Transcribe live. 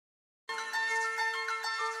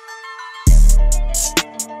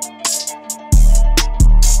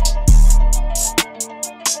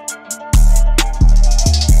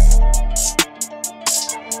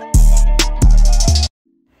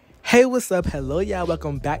Hey, what's up? Hello, y'all.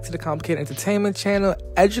 Welcome back to the Complicated Entertainment channel.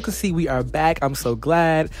 As you can see, we are back. I'm so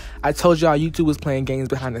glad. I told y'all YouTube was playing games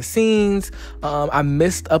behind the scenes. I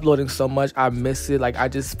missed uploading so much. I missed it. Like, I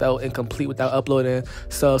just felt incomplete without uploading.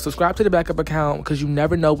 So subscribe to the backup account because you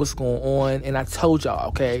never know what's going on. And I told y'all,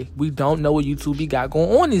 okay, we don't know what YouTube we got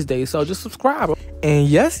going on these days. So just subscribe. And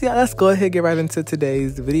yes, y'all, let's go ahead and get right into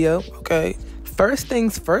today's video, okay? First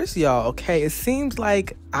things first, y'all, okay? It seems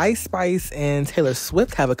like Ice Spice and Taylor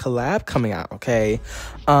Swift have a collab coming out, okay?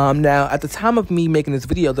 Now, at the time of me making this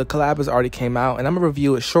video, the collab has already came out, and I'm gonna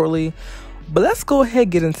review it shortly. But let's go ahead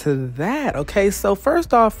and get into that, okay? So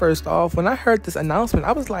first off, when I heard this announcement,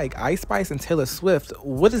 I was like, Ice Spice and Taylor Swift,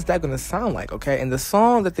 what is that gonna sound like, okay? And the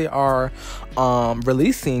song that they are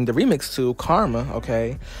releasing the remix to, Karma,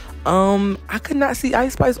 okay? I could not see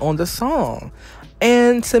Ice Spice on the song.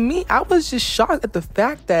 And to me, I was just shocked at the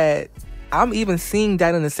fact that I'm even seeing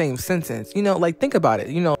that in the same sentence. You know, like, think about it.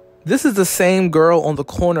 You know, this is the same girl on the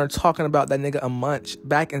corner talking about that nigga a munch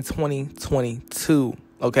back in 2022,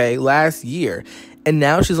 okay, last year. And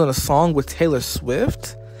now she's on a song with Taylor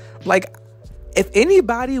Swift. Like, if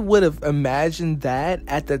anybody would have imagined that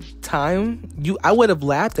at the time, I would have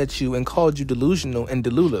laughed at you and called you delusional and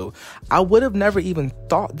delulu. I would have never even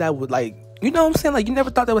thought that would, like, you know what I'm saying? Like, you never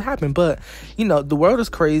thought that would happen. But, you know, the world is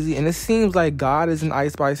crazy. And it seems like God is in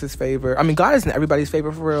Ice Spice's favor. I mean, God isn't everybody's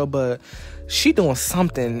favor for real. But she doing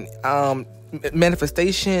something.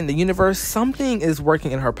 Manifestation, the universe, something is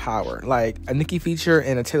working in her power. Like, a Nicki feature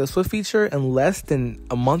and a Taylor Swift feature in less than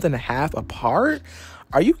a month and a half apart.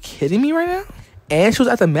 Are you kidding me right now? And she was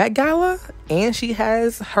at the Met Gala. And she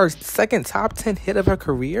has her second top 10 hit of her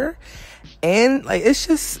career. And, like,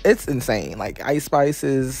 it's insane. Like, Ice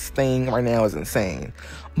Spice's thing right now is insane.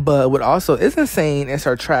 But what also is insane is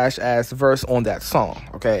her trash-ass verse on that song,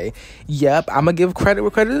 okay? Yep, I'm gonna give credit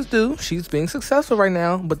where credit is due. She's being successful right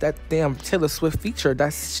now. But that damn Taylor Swift feature,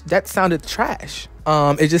 that sounded trash.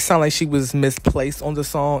 It just sounded like she was misplaced on the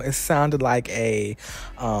song. It sounded like a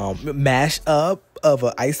mash-up of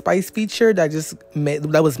an Ice Spice feature that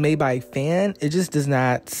was made by a fan. It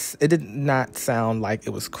did not sound like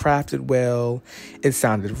it was crafted well. It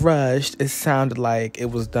sounded rushed. It sounded like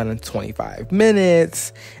it was done in 25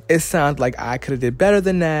 minutes. It sounded like I could have did better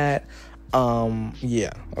than that.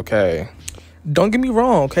 Yeah, okay. Don't get me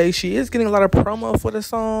wrong, okay? She is getting a lot of promo for the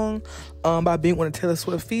song by being on a Taylor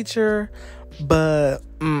Swift feature. But,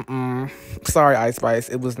 sorry, Ice Spice,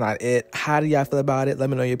 it was not it. How do y'all feel about it? Let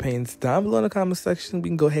me know your opinions down below in the comment section. We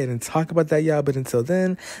can go ahead and talk about that, y'all. But until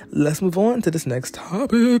then, let's move on to this next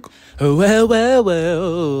topic.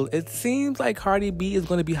 Well. It seems like Cardi B is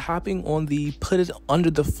going to be hopping on the Put It on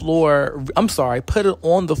the Floor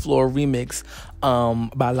remix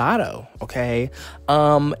by LATTO, okay?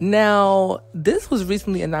 Now, this was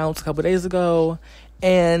recently announced a couple days ago.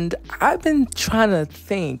 And I've been trying to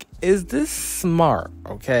think, is this smart,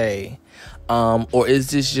 okay? Or is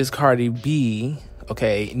this just Cardi B,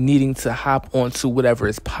 okay, needing to hop onto whatever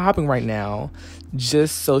is popping right now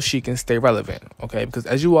just so she can stay relevant, okay? Because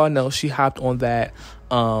as you all know, she hopped on that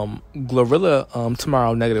Glorilla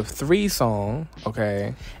Tomorrow -3 song,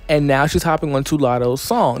 okay? And now she's hopping onto LATTO's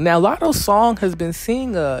song. Now, LATTO's song has been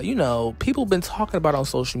seeing, people been talking about on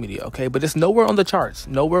social media, okay? But it's nowhere on the charts,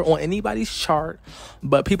 nowhere on anybody's chart.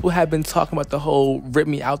 But people have been talking about the whole rip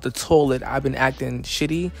me out the toilet, I've been acting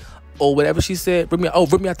shitty. Or whatever she said, rip me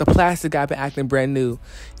out the plastic, I've been acting brand new.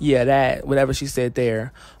 Yeah, that, whatever she said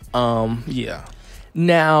there. Yeah.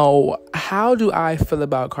 Now, how do I feel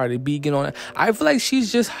about Cardi B getting on it? I feel like she's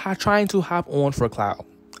just trying to hop on for clout.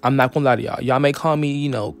 I'm not gonna lie to y'all. Y'all may call me,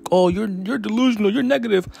 oh, you're delusional, you're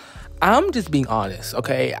negative. I'm just being honest,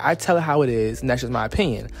 okay? I tell her how it is, and that's just my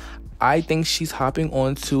opinion. I think she's hopping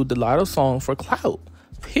onto the LATTO song for clout.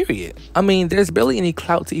 Period. I mean, there's barely any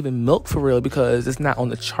clout to even milk for real because it's not on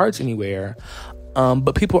the charts anywhere.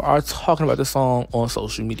 But people are talking about the song on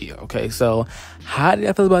social media, okay? So, how do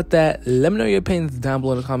you feel about that? Let me know your opinions down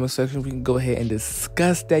below in the comment section. We can go ahead and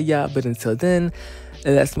discuss that, y'all. But until then,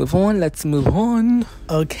 let's move on.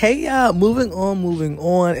 Okay, y'all, moving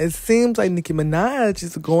on. It seems like Nicki Minaj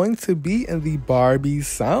is going to be in the Barbie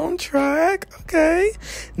soundtrack, okay?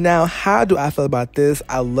 Now, how do I feel about this?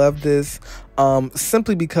 I love this,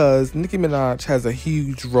 simply because Nicki Minaj has a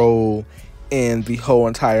huge role in the whole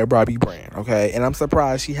entire Barbie brand, okay? And I'm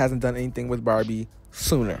surprised she hasn't done anything with Barbie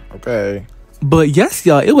sooner, okay? But yes,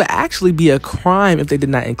 y'all, it would actually be a crime if they did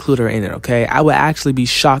not include her in it, okay? I would actually be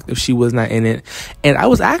shocked if she was not in it. And I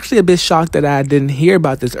was actually a bit shocked that I didn't hear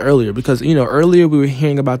about this earlier because, earlier we were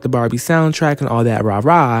hearing about the Barbie soundtrack and all that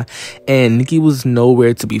rah-rah, and Nicki was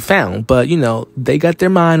nowhere to be found. But, they got their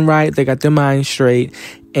mind right. They got their mind straight.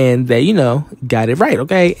 and they, you know, got it right,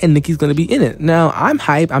 okay? And Nicki's gonna be in it. Now, I'm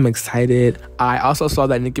hype. I'm excited. I also saw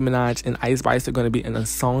that Nicki Minaj and Ice Spice are gonna be in a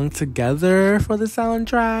song together for the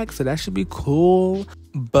soundtrack, so that should be cool.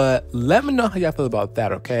 But let me know how y'all feel about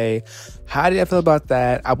that, okay? How do y'all feel about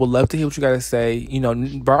that? I would love to hear what you gotta say. You know,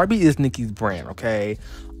 Barbie is Nicki's brand, okay?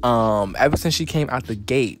 Ever since she came out the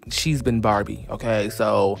gate, she's been Barbie, okay?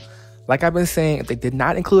 So, like I've been saying, if they did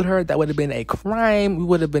not include her, that would have been a crime. We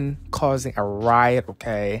would have been causing a riot,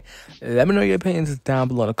 okay? Let me know your opinions down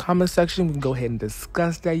below in the comment section. We can go ahead and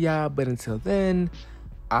discuss that, y'all. But until then,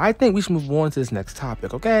 I think we should move on to this next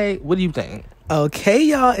topic, okay? What do you think? Okay,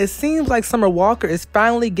 y'all, it seems like Summer Walker is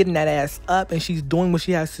finally getting that ass up and she's doing what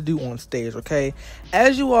she has to do on stage, okay?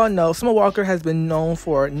 As you all know, Summer Walker has been known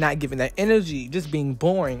for not giving that energy, just being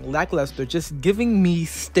boring, lackluster, just giving me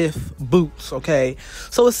stiff boots, okay?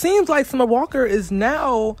 So it seems like Summer Walker is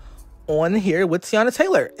now on here with Teyana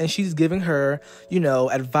Taylor, and she's giving her, you know,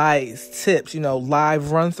 advice, tips, you know,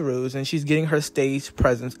 live run-throughs, and she's getting her stage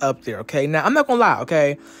presence up there, okay? Now, I'm not gonna lie,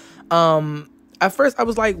 okay? At first, I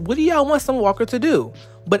was like, what do y'all want Summer Walker to do?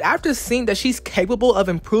 But after seeing that she's capable of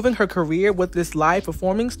improving her career with this live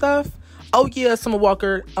performing stuff, oh yeah, Summer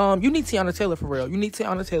Walker, you need Teyana Taylor for real. You need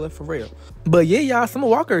Teyana Taylor for real. But yeah, y'all, Summer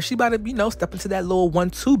Walker, she about to, you know, step into that little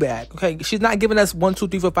 1-2 bag, okay? She's not giving us 1, 2,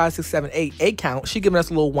 3, 4, 5, 6, 7, 8, 8 count. She's giving us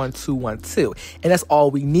a little 1, 2, 1, 2. And that's all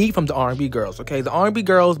we need from the R&B girls, okay? The R&B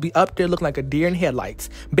girls be up there looking like a deer in headlights.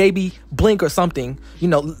 Baby, blink or something. You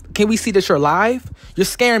know, can we see that you're live? You're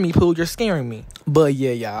scaring me, Pooh. You're scaring me. But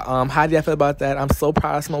yeah, y'all, how do you feel about that? I'm so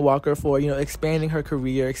proud of Summer Walker for, you know, expanding her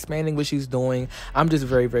career, expanding what she's doing. I'm just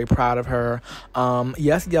very, very proud of her.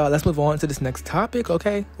 Yes, y'all, let's move on to this next topic,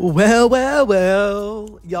 okay? Well,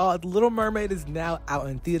 y'all, The Little Mermaid is now out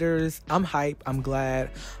in theaters. I'm hype. I'm glad.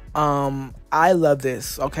 I love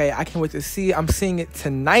this, okay? I can't wait to see it. I'm seeing it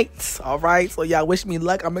tonight, all right? So y'all wish me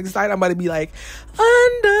luck. I'm excited. I'm about to be like,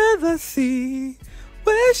 under the sea,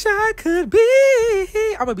 wish I could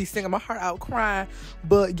be. I'm gonna be singing my heart out, crying.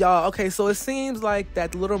 But y'all, okay, so it seems like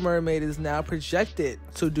that The Little Mermaid is now projected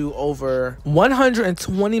to do over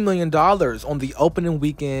 $120 million on the opening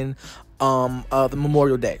weekend of the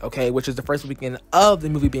Memorial Day, okay, which is the first weekend of the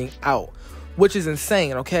movie being out, which is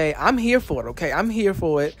insane, okay? I'm here for it, okay? I'm here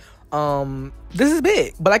for it. This is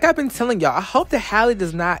big, but like I've been telling y'all, I hope that Halle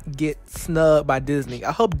does not get snubbed by Disney.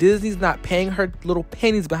 I hope Disney's not paying her little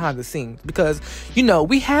pennies behind the scenes, because, you know,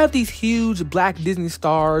 we have these huge black Disney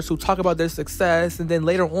stars who talk about their success, and then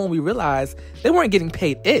later on we realize they weren't getting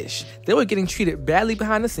paid-ish. They were getting treated badly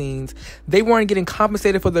behind the scenes. They weren't getting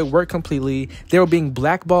compensated for their work completely. They were being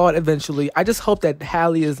blackballed eventually. I just hope that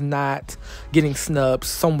Halle is not getting snubbed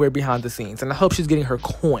somewhere behind the scenes, and I hope she's getting her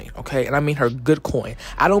coin, okay? And I mean her good coin.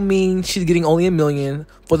 I don't mean she's getting only $1 million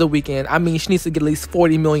for the weekend. I mean, she needs to get at least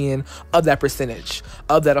 $40 million of that percentage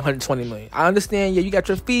of that $120 million. I understand, yeah, you got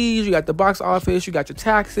your fees, you got the box office, you got your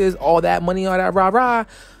taxes, all that money, all that rah-rah.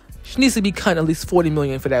 She needs to be cutting at least $40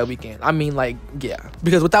 million for that weekend. I mean, like, yeah.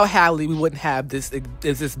 Because without Halle, we wouldn't have this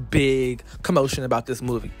big commotion about this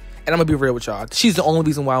movie. And I'm gonna be real with y'all. She's the only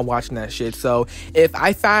reason why I'm watching that shit. So if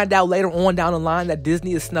I find out later on down the line that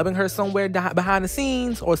Disney is snubbing her somewhere behind the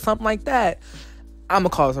scenes or something like that, I'm gonna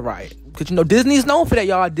cause a riot. Because, you know, Disney's known for that,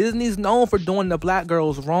 y'all. Disney's known for doing the black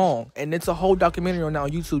girls wrong. And it's a whole documentary on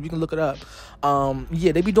YouTube. You can look it up.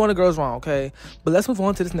 Yeah, they be doing the girls wrong, okay? But let's move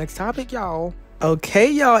on to this next topic, y'all. Okay,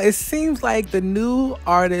 y'all, it seems like the new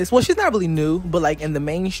artist, well, she's not really new, but like in the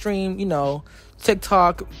mainstream, you know,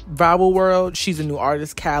 TikTok viral world, she's a new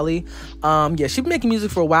artist, Callie. Yeah, she's been making music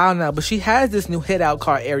for a while now, but she has this new hit out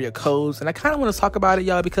called Area Codes, and I kind of want to talk about it,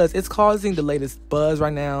 y'all, because it's causing the latest buzz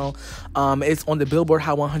right now. It's on the Billboard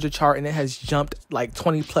Hot 100 chart, and it has jumped like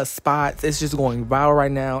 20 plus spots. It's just going viral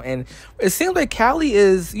right now, and it seems like Callie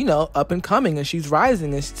is, you know, up and coming, and she's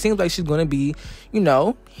rising, and it seems like she's going to be, you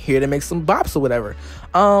know, here to make some bops or whatever.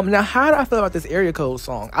 Now, how do I feel about this Area Code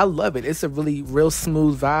song? I love it. It's a really real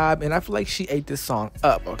smooth vibe, and I feel like she ate this song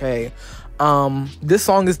up, okay? This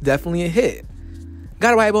song is definitely a hit.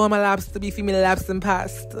 Got a white boy on my lobster, be female lobster and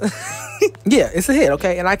pasta. Yeah, it's a hit,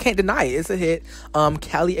 okay? And I can't deny it. It's a hit.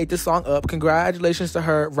 Callie ate this song up. Congratulations to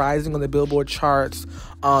her rising on the Billboard charts.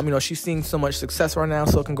 You know, she's seeing so much success right now,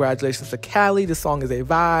 so congratulations to Callie. This song is a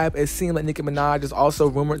vibe. It seems like Nicki Minaj is also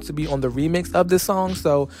rumored to be on the remix of this song,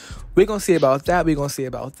 so we're gonna see about that. We're gonna see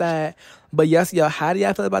about that. But yes, y'all, how do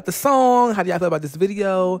y'all feel about the song? How do y'all feel about this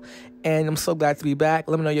video? And I'm so glad to be back.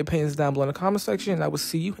 Let me know your opinions down below in the comment section, and I will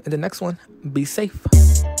see you in the next one. Be safe.